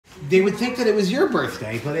They would think that it was your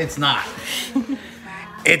birthday, but it's not.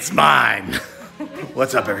 It's mine.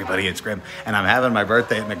 What's up, everybody? It's Grim, and I'm having my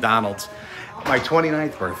birthday at McDonald's. My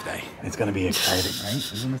 29th birthday. It's going to be exciting,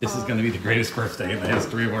 right? This is going to be the greatest birthday in the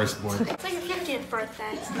history of our sport. It's like your 50th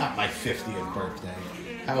birthday. It's not my 50th birthday.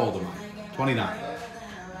 How old am I? 29.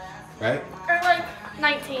 Right? Or like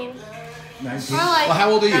 19. 19? Like well,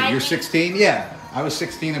 how old are you? 90. You're 16? Yeah. I was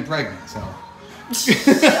 16 and pregnant, so.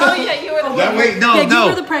 Oh, yeah, you were the one. Wait, no, yeah, no. you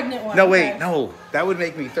were the pregnant one. No, wait, no. That would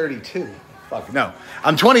make me 32. Fuck, no.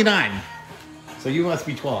 I'm 29. So you must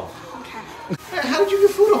be 12. How did you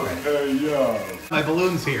get food already? Yeah. My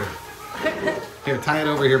balloon's here. Here, tie it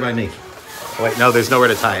over here by me. Wait, no, there's nowhere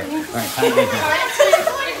to tie it. All right, tie it right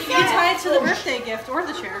there. You tie it to the birthday gift or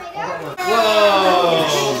the chair.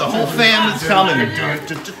 Whoa! The whole fam is coming.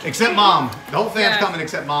 Except mom. The whole fam's coming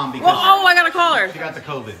except mom because Oh, I gotta call her. she got the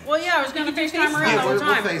COVID. Well, yeah, I was gonna FaceTime her Yeah, all we'll the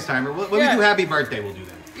time. FaceTime her. When we do happy birthday, we'll do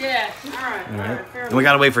that. Yeah, all right. And we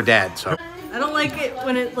gotta wait for dad, so. I don't like it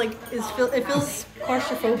when it it feels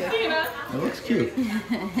claustrophobic. It looks cute.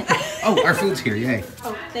 Oh, our food's here, yay.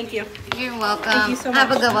 Oh, thank you. You're welcome. Thank you so much.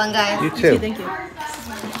 Have a good one, guys. You too. Thank you.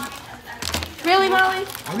 Really, Molly?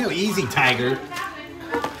 I know, easy, Tiger.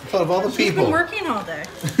 I thought of all the She's been people. working all day.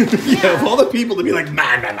 Yeah, of all the people to be like,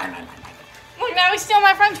 man. Look, now he's stealing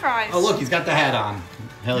my french fries. Oh, look, he's got the hat on.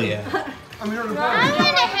 Hell yeah. I want a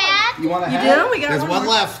hat. You want a hat? do? We got There's one one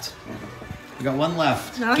more. left. We got one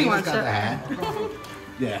left. Now he Gina's wants got it. the hat.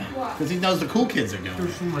 Yeah, because he knows the cool kids are doing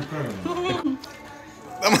it.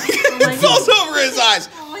 It falls over his eyes.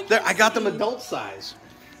 There, I got them adult size.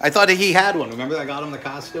 I thought he had one. Remember I got him the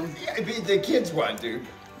costume? Yeah, the kids one, dude.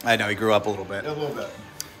 I know, he grew up a little bit. A little bit.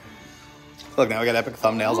 Look, now we got epic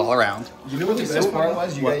thumbnails all around. You know what the best part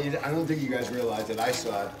was? What? I don't think you guys realized it. I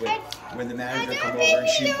saw it, but when the manager came over and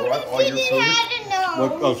she brought all your food,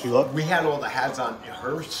 What? Oh, she looked? we had all the hats on.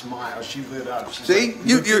 Her smile, she lit up. She's See? like,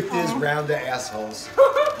 You're- look at these round assholes.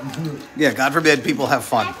 Yeah, God forbid people have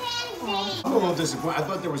fun. I'm a little disappointed. I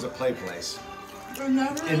thought there was a place.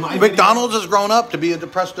 In my McDonald's has grown up to be a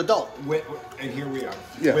depressed adult. and here we are.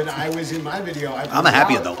 Yeah. When I was in my video, I'm a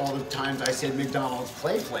happy adult. All the times I said McDonald's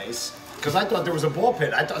place because I thought there was a ball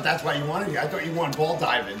pit. I thought that's why you wanted it. I thought you wanted ball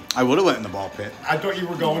diving. I would have went in the ball pit. I thought you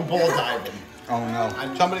were going ball diving. Oh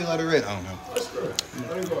no. Somebody let her in. I don't know. Let's do it.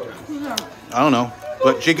 Let her go now. I don't know.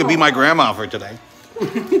 But she could be my grandma for today.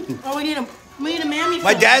 Oh, we need a mammy.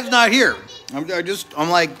 My film. dad's not here. I'm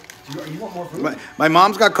like, You want more food? my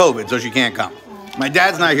mom's got COVID, so she can't come. My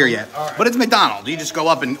dad's not here yet. But it's McDonald's. You just go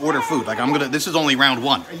up and order food. Like this is only round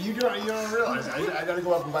one. You don't realize. I gotta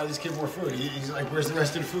go up and buy this kid more food. He's like, where's the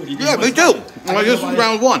rest of the food? He goes, Yeah, me "What's too. left?" Like, this is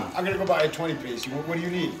round one. I'm gonna go buy a 20 piece. What do you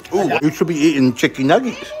need? Ooh, you should be eating chicken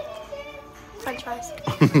nuggets. French fries.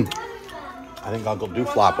 I think Uncle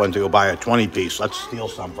Duhop went to go buy a 20 piece. Let's steal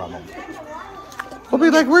some from him. We'll be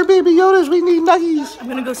like, we're Baby Yodas, we need nuggies. I'm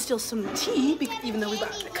gonna go steal some tea, even though we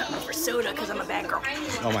bought the cup for soda, because I'm a bad girl.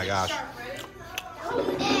 Oh my gosh.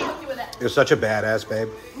 You're such a badass, babe.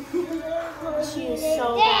 She is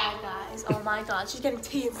so bad, guys. Oh my god. She's getting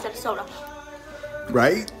tea instead of soda.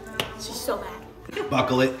 Right? She's so bad.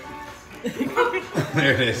 Buckle it.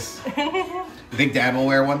 There it is. You think Dad will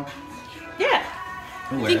wear one? Yeah.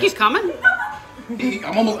 He'll wear Think it. he's coming?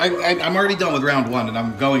 I'm already done with round one, and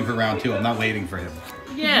I'm going for round two. I'm not waiting for him.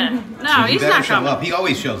 Yeah. No, He he's better not show coming. up. He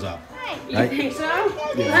always shows up. You Right? think so?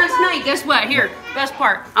 Last night, guess what? Here, best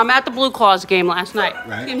part. I'm at the Blue Claws game last night.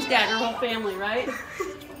 Right. Kim's dad and her whole family, right?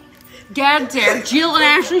 Dad's there. Jill and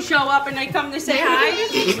Ashley show up and they come to say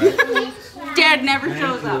hi. Dad never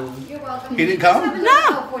shows up. He didn't come?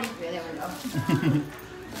 No.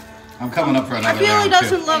 I'm coming up for I another feel he round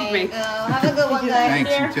doesn't too. love me. Have a good one, guys.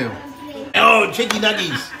 Thanks, you too. Oh, chicky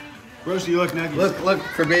nuggies. Roasty, look, nuggies. Look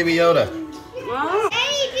for Baby Yoda. Oh.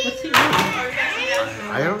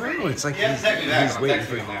 I don't know. It's like he's waiting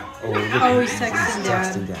for you now. Oh, he's texting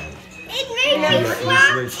Dad.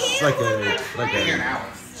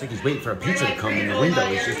 It's like he's waiting for a pizza to come in the window.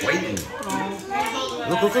 He's just waiting.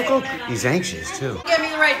 Look. He's anxious too. Get me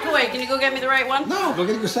the right toy. Can you go get me the right one? No, go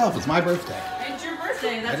get it yourself. It's my birthday. It's your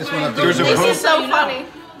birthday. That's just why went up I'm there. doing There's a this. Is so funny.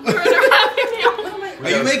 Are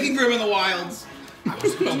you making Grim in the Wilds? Oh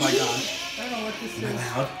my gosh. I don't know what this Am I is.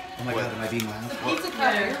 loud? Oh my god, am I being loud? Pizza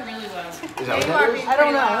cutter. You're really loud. Is that what that is? I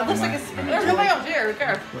don't know. It looks like it's. There's nobody else here. Who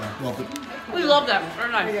cares? Well, but, We love them.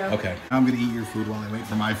 They're nice. okay. I'm gonna eat your food while I wait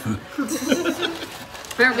for my food.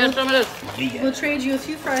 Here, get some of this. We'll trade you a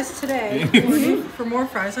few fries today for more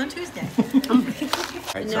fries on Tuesday.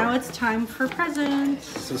 Right, Now so it's time for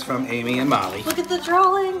presents. this is from Amy and Molly. Look at the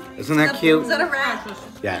drawing. Isn't that cute? Is that a rat?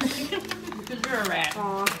 Yes. Because you're a rat.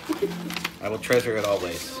 Aw. I will treasure it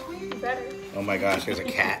always. Better. Oh my gosh, there's a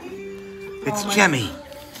cat. It's Jemmy.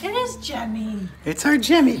 It is Jemmy. It's our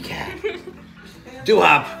Jemmy cat.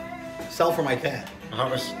 Duhop, sell for my cat.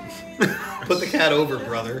 Put the cat over,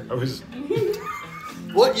 brother.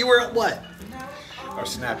 What? You were what? I was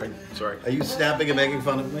snapping. Sorry. Are you snapping and making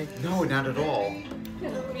fun of me? No, not at all.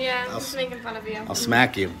 Yeah, I'm just making fun of you. I'll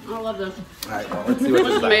smack you. I love this. All right, well, let's see what This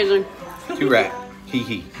this is is. amazing. Two rat. Hee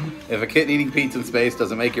hee. If a kitten eating pizza in space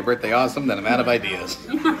doesn't make your birthday awesome, then I'm out of ideas.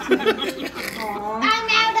 I'm out of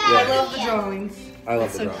I love the drawings. I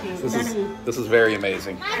love the drawings. This is very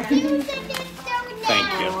amazing. Thank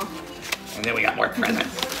you. And then we got more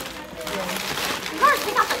presents. Mark,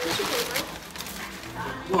 pick out the tissue paper.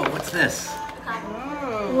 Whoa, what's this?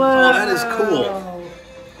 Whoa. Oh, that is cool.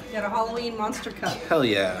 Got a Halloween monster cup. Hell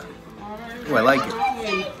yeah. Oh, I like it.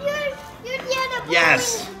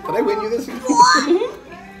 Yes. Did I win you this?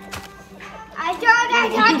 I thought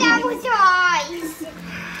that was her eyes.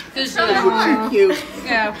 This is So cute.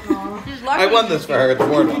 yeah. She's lucky. I won this for her at the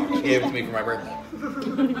boardwalk. She gave it to me for my birthday.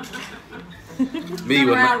 Me Turned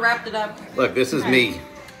with around, my, wrapped it up. look, this is me.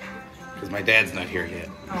 Because my dad's not here yet.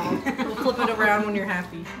 We'll flip it around when you're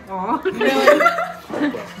happy. Aw.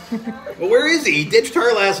 Well, where is he? He ditched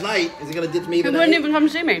her last night. Is he going to ditch me He wouldn't tonight? even come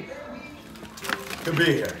see me. Could be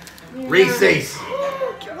here. Reese's.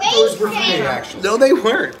 Those were for me, actually. No, they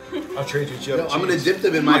weren't. I'll trade you No, double I'm going to cheese. dip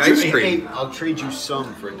them in my ice cream. I'll trade you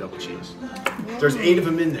some for a double cheese. There's 8 of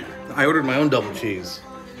them in there. I ordered my own double cheese.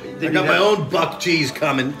 I got my own buck cheese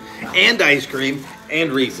coming, and ice cream,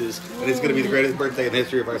 and Reese's, and it's going to be the greatest birthday in the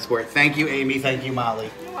history of our sport. Thank you, Amy. Thank you, Molly.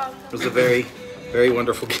 It was a very, very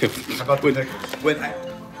wonderful gift. How about the pickles? When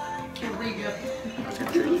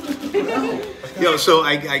so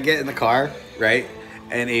I get in the car, right,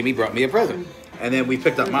 and Amy brought me a present, and then we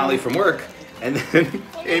picked up Molly from work, and then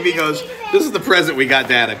Amy goes, "This is the present we got,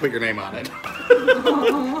 Dad. I put your name on it."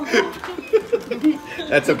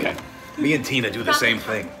 That's okay. Me and Tina do the same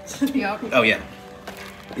thing. Yep. Oh yeah.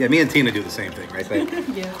 Yeah, me and Tina do the same thing, right, babe?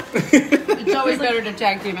 Yeah. It's always better to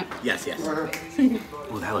tag team it. Yes, yes. Oh,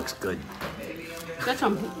 that looks good. That's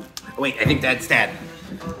some. Oh, wait, I think that's Dad.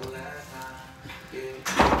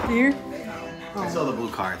 Here? I saw the blue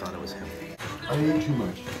car. I thought it was him. I ate too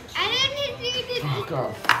much. I didn't eat it. Oh,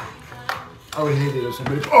 God. I would hate it if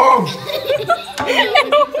somebody... Oh!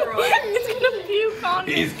 It's gonna puke on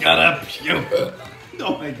me. He's gonna puke.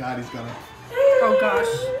 Oh my God, he's gonna. Oh gosh.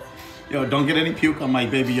 Yo, don't get any puke on my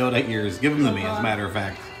Baby Yoda ears. Give them to me, as a matter of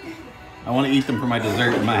fact. I want to eat them for my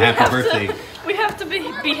dessert and my happy birthday. We have to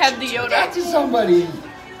behead the Yoda. That to somebody.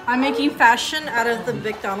 I'm making fashion out of the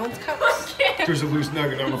McDonald's cups. There's a loose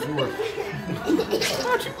nugget on the floor.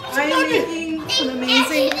 I am making some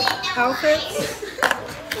amazing outfits.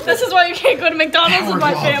 This is why you can't go to McDonald's with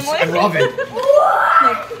my I family. love it.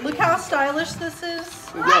 Like, look how stylish this is.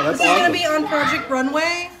 Yeah, This is gonna be on Project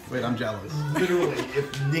Runway. Wait, I'm jealous. Literally,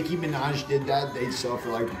 if Nicki Minaj did that, they'd sell for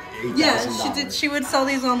like $8,000. Yeah, she did. She would sell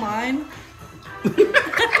these online.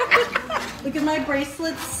 Look at my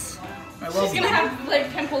bracelets. I love She's gonna have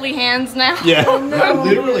like pimply hands now. Yeah.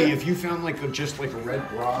 Literally, if you found like just like a red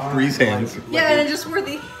bra, Breeze hands. like Yeah, and just wore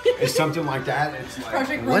the it's something like that. It's like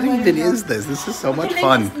Project What Runway. even is this? This is so I much can make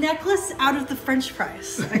fun. this necklace out of the French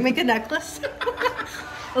fries. I make a necklace.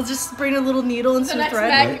 I'll just bring a little needle and The some next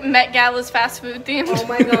thread. Met Gala's fast food theme. Oh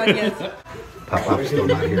my god, yes. Pop-Pop's still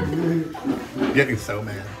not here. I'm getting so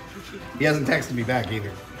mad. He hasn't texted me back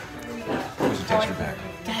either. There's a texture back.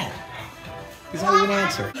 Dad, he's not even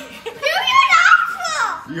answering.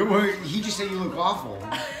 He just said you look awful.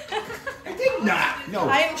 I think not. No.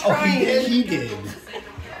 I am Oh, trying. he did.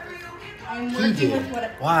 I'm He working did. with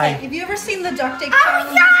what. Why? Hey, have you ever seen the duct tape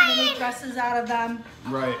challenges and they make dresses out of them?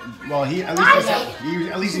 Right. Well, he at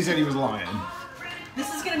least he said he was lying.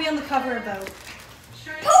 This is gonna be on the cover though.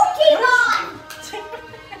 Pokemon!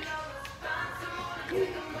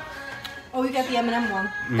 Oh, we got the M&M one.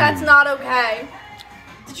 That's not okay.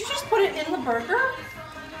 Did you just put it in the burger?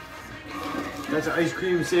 That's an ice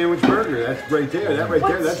cream sandwich burger. That's right there. That right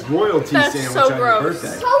there. That's royalty That's sandwich so on gross. your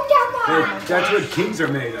birthday. Pokemon! That's what kings are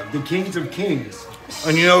made of. The kings of kings.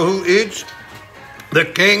 And you know who eats the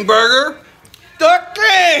King Burger? The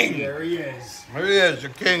King! There he is. There he is, the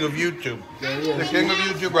king of YouTube. There he is. The king of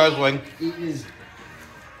YouTube wrestling. Eating his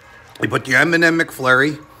You put the M&M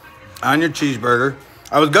McFlurry on your cheeseburger.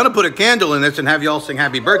 I was gonna put a candle in this and have you all sing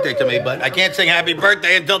happy birthday to me, but I can't sing happy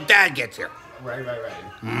birthday until Dad gets here. right.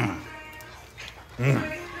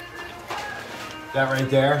 That right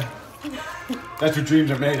there. That's what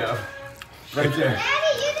dreams are made of. Right there.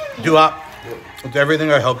 Duhop, It's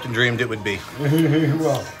everything I hoped and dreamed it would be.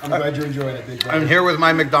 Well, I'm glad you're enjoying it, big brother. I'm here with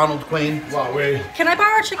my McDonald queen. Wow, wait. Can I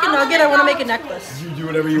borrow a chicken nugget? I want to make a necklace. You do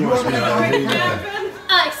whatever you want, sweetheart. Here you go.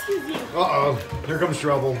 Excuse me. Uh-oh. Here comes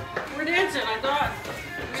trouble. We're dancing, I thought.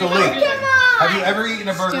 So Lee, have you ever eaten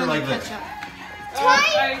a burger like this?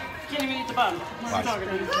 I can't even eat the bun. What are you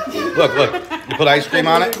talking about? Look, look. You put ice cream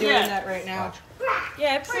on it? Doing that right now.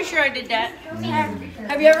 Yeah, I'm pretty sure I did that.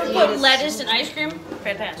 Have you ever put lettuce in ice cream?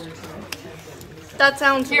 Fantastic. That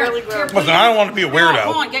sounds really gross. Listen, I don't want to be a Come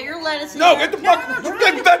weirdo. on, get your lettuce in No, there. get the fuck,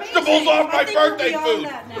 get vegetables off my birthday food.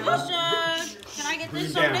 Can I get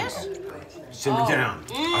this on this? Simmer down.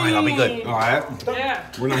 All right, I'll be good. All right. Yeah.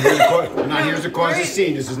 We're not here to cause. We're not here to cause a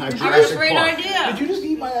scene. This is not That was a Jurassic great Park. idea. you just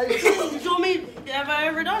eat my ice cream? You told me, have I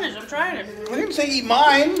ever done this? I'm trying it. I didn't say eat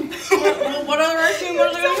mine. Well, what other ice cream?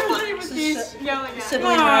 What are they going to do with these?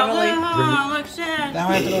 Sibling rivalry. Oh, look sad. Now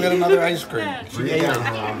I have to go get another ice cream. Bring it down,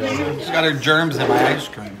 Rolando. She's got her germs in my ice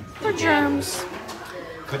cream. For germs.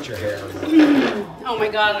 Cut your hair. Oh my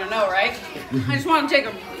god, I know, right? I just want to take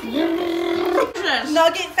a...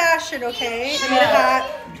 Nugget fashion, okay? I made a hat.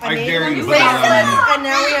 I made dare you to put it bracelets, around your neck. and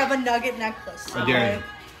now we have a nugget necklace. I dare you.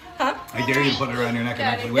 Huh? I dare you to put it around your neck and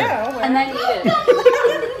actually wear it. Yeah, well, And then eat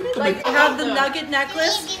it. like I have the nugget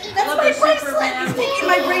necklace. That's my bracelet. He's taking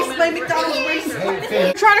my bracelet, my McDonald's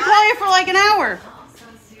bracelet. Trying to call you for like an hour.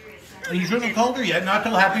 You shouldn't have told her yet, not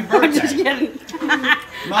till happy birthday. Just kidding. Mom,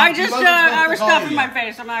 I she just, wasn't supposed I to was call stuffing you my yet.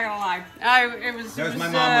 face, I'm not gonna lie. There's my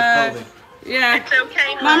mom with COVID. Yeah. It's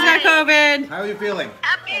okay, Mom's got COVID. How are you feeling?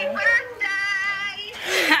 Happy birthday!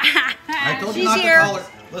 I told you She's not here. to call her.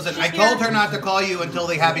 Listen, I told her not to call you until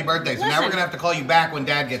the happy birthday, so now Listen. we're gonna have to call you back when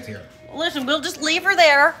Dad gets here. Listen, we'll just leave her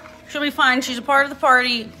there. She'll be fine. She's a part of the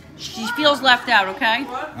party. She feels left out, okay?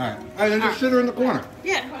 All right. Then just sit her in the corner.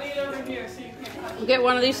 Yeah. We'll get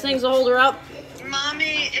one of these things to hold her up.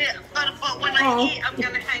 Mommy, but when I eat, I'm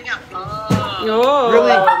gonna hang up. Oh.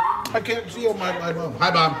 Really? I can't see my mom. Hi,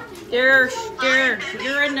 Mom. There,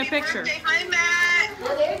 you're in the picture. Say hi, Matt.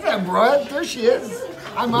 Hey, bro. There she is.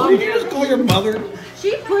 I'm Did you just call your mother?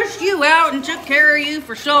 She pushed you out and took care of you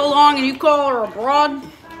for so long, and you call her a broad?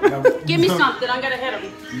 Give me something. I'm gonna hit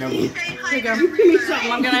him. No. Say hi, Give me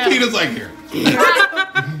something. I'm gonna hit him. Tina's like here.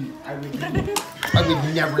 I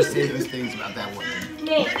would never say those things about that woman.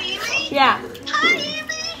 Yeah. Hi,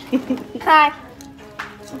 Hi.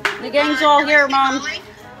 The gang's all here, Mom.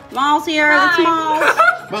 Mal's here. That's Mal's.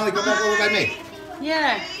 Molly, come back over by me.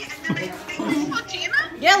 Yeah. Oh, Tina.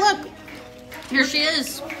 Yeah, look. Here she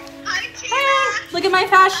is. Hi, Tina. Look at my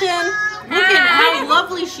fashion. Look at how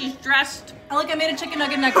lovely she's dressed. Look, I made a chicken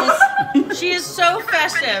nugget necklace. She is so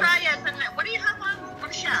festive. What do you have on?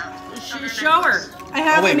 What show? Show her. I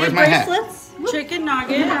have Oh, wait, I where's made my hat? bracelets Chicken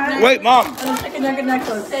nugget. Wait, Mom. and a chicken nugget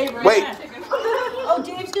necklace. Wait. Oh,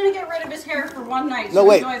 Dave's gonna get rid of his hair for one night. So No,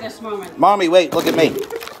 wait. enjoy this moment. Mommy, wait. Look at me.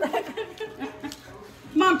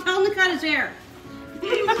 Mom, tell him to cut his hair.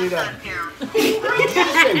 Say,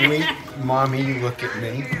 wait, mommy, look at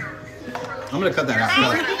me. I'm gonna cut that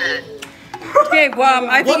out. Okay, well,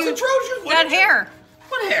 I think What's atrocious? that hair.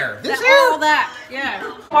 What hair? This All that. Yeah.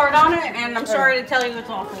 Hard on it, and I'm sorry to tell you it's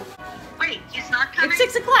awful. Wait, he's not coming. It's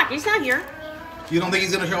 6 o'clock. He's not here. You don't think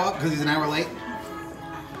he's gonna show up because he's an hour late?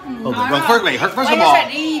 Mm, Well, first Like of I all, said,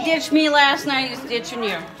 he ditched me last night. He's ditching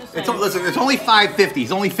you. Just saying. listen. It's only 5:50.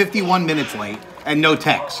 He's only 51 minutes late and no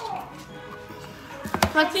text.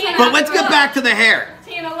 But Tina, But let's get back to the hair.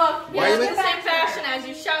 Tina, look. Why You're you the same fashion as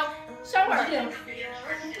you. Show her.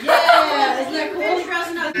 Yeah, isn't that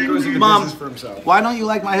cool? He goes into Mom, business for himself. why don't you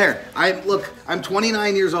like my hair? I'm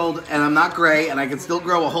 29 years old and I'm not gray and I can still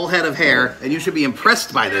grow a whole head of hair and you should be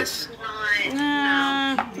impressed by this.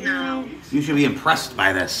 No. You should be impressed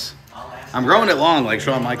by this. I'm growing it long like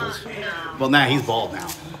Shawn Michaels. Well, now he's bald now.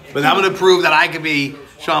 But I'm going to prove that I could be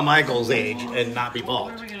Shawn Michaels' age and not be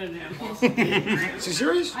bald. What are we gonna do? Is he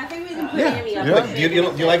serious? I think we can put Yeah. Amy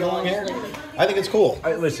up. Do you like long hair? I think it's cool.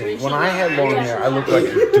 Listen, when I had long hair, I looked like a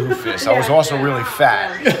doofus. I was also really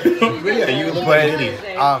fat. Yeah, you look But like an idiot.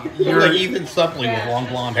 you're You're like Ethan Suplee with long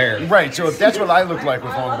blonde hair. right. So if that's what I look like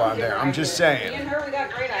with long blonde hair, I'm just saying, And her, we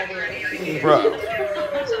got great ideas. bro.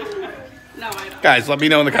 No, I don't. Guys, let me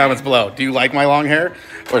know in the comments below. Do you like my long hair?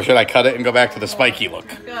 Or should I cut it and go back to the spiky look?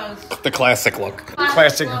 Goes. The classic look.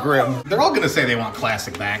 Classic grim. They're all going to say they want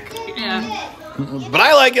classic back. Yeah. But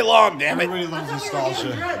I like it long, damn it. Everybody loves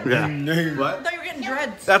nostalgia. Yeah. I What? thought you were getting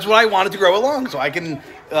dreads. That's what I wanted to grow it long so I can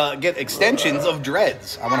get extensions of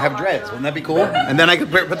dreads. I want to have dreads. Wouldn't that be cool? And then I could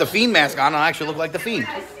put the Fiend mask on and I'll actually look like the Fiend.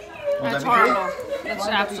 That's horrible. That's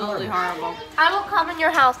absolutely horrible. I will come in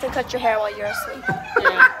your house and cut your hair while you're asleep.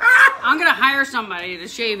 Yeah. I'm gonna hire somebody to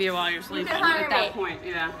shave you while you're sleeping hire at that me. point.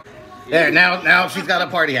 Yeah. There, now she's got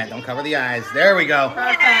a party hat. Don't cover the eyes. There we go.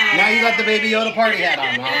 Perfect. Now you got the Baby Yoda party hat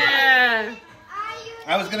on, Mom. Yeah.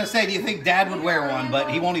 I was gonna say, do you think Dad would wear one?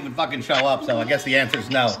 But he won't even fucking show up, so I guess the answer's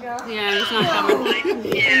no. Yeah, he's not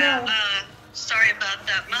coming. Yeah, sorry about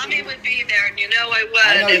that. Mommy would be there, and you know I would.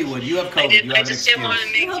 I know you would. You have COVID. You I have an just didn't want to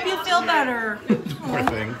excuse. make Hope you feel better. Poor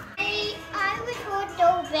thing. I was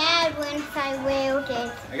so bad once I wailed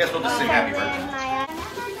it. I guess we'll just sing happy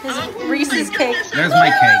birthday. Reese's cake. There's my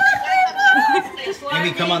cake.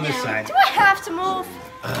 Maybe come on this side. Do I have to move?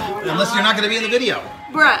 Unless you're not gonna be in the video.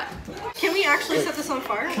 Bruh. Can we actually set this on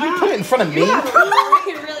fire? Can you put it in front of me? You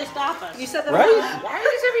can really stop us. You said that Right? Why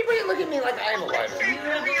does everybody look at me like I'm a lighter?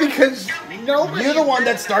 Because you're the one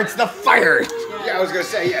that starts the fire. Yeah, I was gonna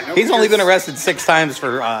say, yeah. He's only been arrested 6 times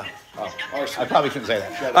for, I probably shouldn't say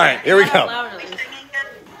that. All right, here we go.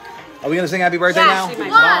 Are we gonna sing happy birthday now? 1, 2,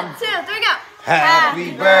 3, go.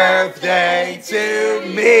 Happy birthday to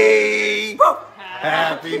me.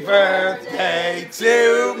 Happy birthday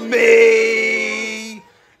to me.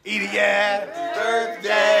 Edie, happy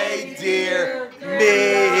birthday, dear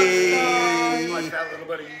me.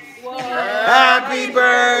 Happy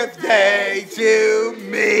birthday to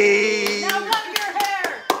me.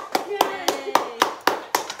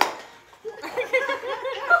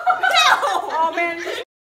 Oh man, is this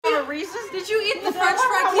a Reese's? Did you eat the French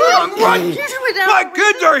fry? My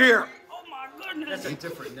kids are here. Oh my goodness. That's a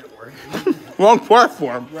different network. Wrong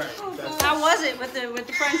platform. How was it with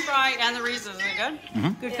the French fry and the Reese's? Is it good?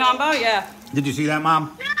 Good combo, yeah. Did you see that,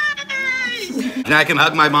 Mom? Now I can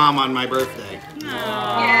hug my mom on my birthday.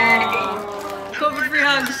 COVID-free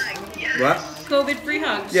hugs. What? COVID-free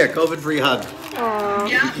hugs. Yeah, COVID-free hug.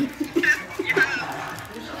 Yeah.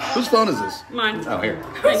 Whose phone is this? Mine. Oh, here.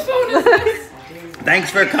 Whose phone is this?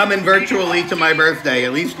 Thanks for coming virtually to my birthday.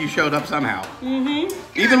 At least you showed up somehow.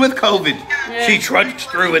 Even with COVID, she trudged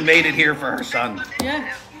through and made it here for her son.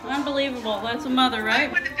 Yeah. Unbelievable. That's a mother,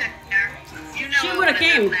 right? You know She I would have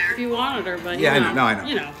been came there. if you wanted her, but Yeah, you I know. No, I know.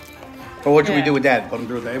 You know. Well, what should we Yeah. do with Dad? Put him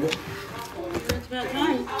through a table? It's about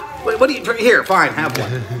time. What do you... Here, fine, have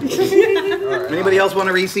one. Anybody else want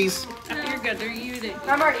a Reese's? You're good. They're you.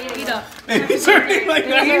 I'm already eating. Eat up. Sorry, like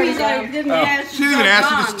that. He was like, didn't ask. She didn't even ask,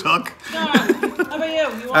 she just took. Gone. How about you?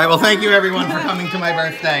 All right, well, thank you, everyone, for coming to my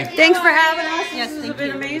birthday. Thanks for having us. Yes, this has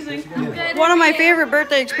been amazing. One of my favorite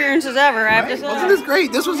birthday experiences ever, I have to say. Wasn't this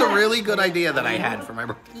great? This was a really good idea that I had for my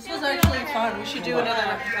birthday. This was actually fun. We should do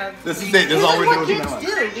another. This is it. This is all we're doing from now on.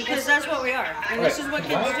 Do Because that's what we are. And this is what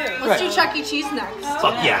kids do. Let's do Chuck E. Cheese next.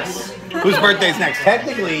 Fuck yes. Whose birthday's next?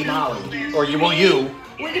 Technically, Molly. Or you.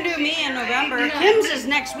 We can do me in November. Kim's is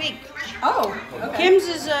next week. Oh. Kim's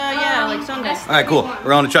is, like Sunday. All right, cool.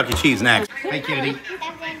 We're on to Chuck E. Cheese next. Hey, kitty.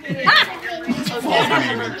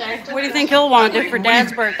 What do you think he'll want to do for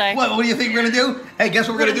Dad's birthday? What do you think we're going to do? Hey, guess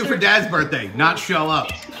what we're going to do for Dad's birthday? Not show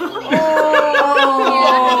up. What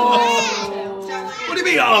do you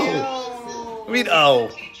mean, oh? I mean,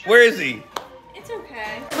 oh. Where is he? It's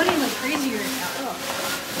okay. Putting like crazy right now.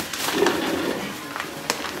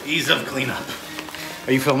 Ease of cleanup.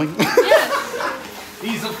 Are you filming? Yes.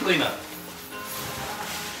 Ease of cleanup.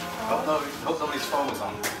 Hope nobody's phone was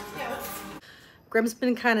on. Grim's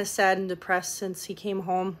been kind of sad and depressed since he came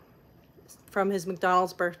home from his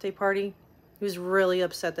McDonald's birthday party. He was really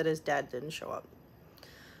upset that his dad didn't show up.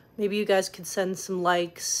 Maybe you guys could send some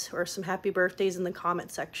likes or some happy birthdays in the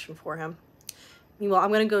comment section for him. Meanwhile, I'm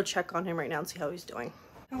going to go check on him right now and see how he's doing.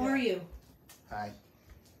 How are you? Hi.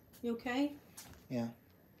 You okay? Yeah.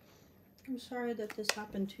 I'm sorry that this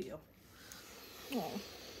happened to you. Oh.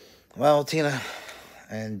 Well, Tina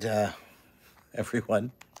and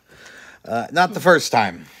everyone, not the first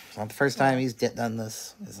time. It's not the first time he's done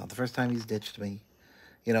this. It's not the first time he's ditched me.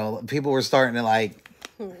 You know, people were starting to like...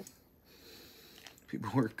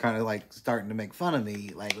 People were kind of like starting to make fun of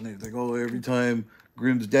me. Like, when they're like, oh, every time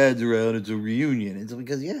Grim's dad's around, it's a reunion. It's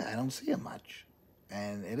because, yeah, I don't see him much.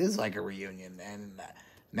 And it is like a reunion. And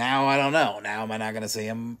now I don't know. Now am I not going to see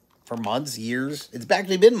him for months, years? It's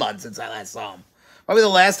actually been months since I last saw him. Probably the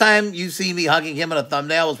last time you see me hugging him in a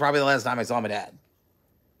thumbnail was probably the last time I saw my dad.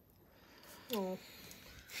 Oh.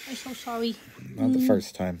 I'm so sorry. Not the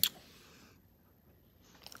first time.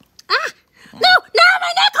 Ah! No! No!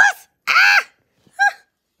 My necklace! Ah!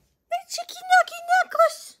 My chicky nugget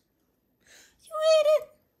necklace! You ate it!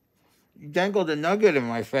 You dangled a nugget in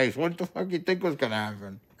my face. What the fuck you think was going to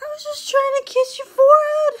happen? I was just trying to kiss your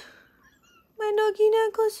forehead. My nugget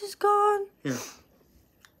necklace is gone. Here.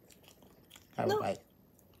 Have a bite.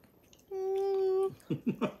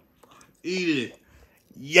 Eat it.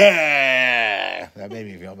 Yeah! That made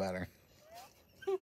me feel better.